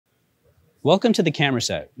Welcome to the camera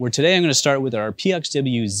set, where today I'm going to start with our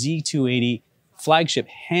PXW Z280 flagship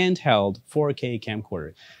handheld 4K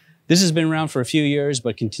camcorder. This has been around for a few years,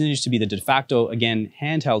 but continues to be the de facto, again,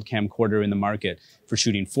 handheld camcorder in the market for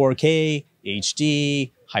shooting 4K,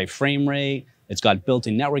 HD, high frame rate. It's got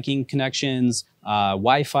built-in networking connections,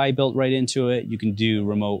 Wi-Fi built right into it. You can do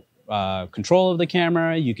remote control of the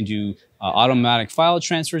camera. You can do automatic file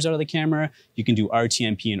transfers out of the camera. You can do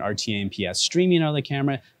RTMP and RTMPS streaming out of the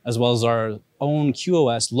camera, as well as our own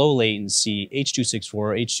QoS low latency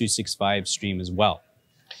H.264, H.265 stream as well.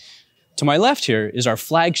 To my left here is our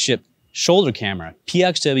flagship shoulder camera,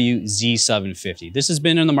 PXW Z750. This has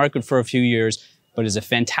been in the market for a few years, but is a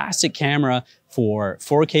fantastic camera for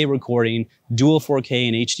 4K recording, dual 4K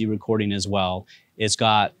and HD recording as well. It's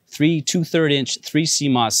got 3 2/3 inch 3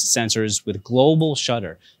 CMOS sensors with global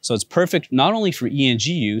shutter. So it's perfect not only for ENG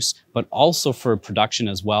use, but also for production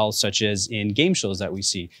as well, such as in game shows that we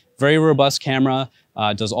see. Very robust camera,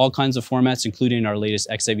 does all kinds of formats, including our latest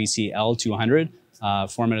XAVC L200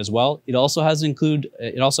 format as well. It also has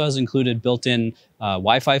included built-in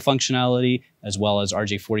Wi-Fi functionality, as well as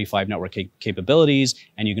RJ45 network capabilities.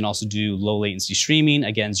 And you can also do low latency streaming,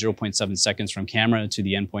 again, 0.7 seconds from camera to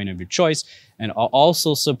the endpoint of your choice, and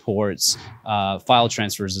also supports file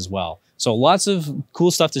transfers as well. So lots of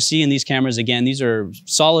cool stuff to see in these cameras. Again, these are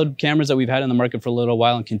solid cameras that we've had in the market for a little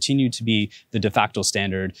while and continue to be the de facto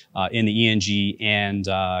standard in the ENG and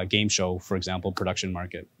game show, for example, production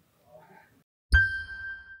market.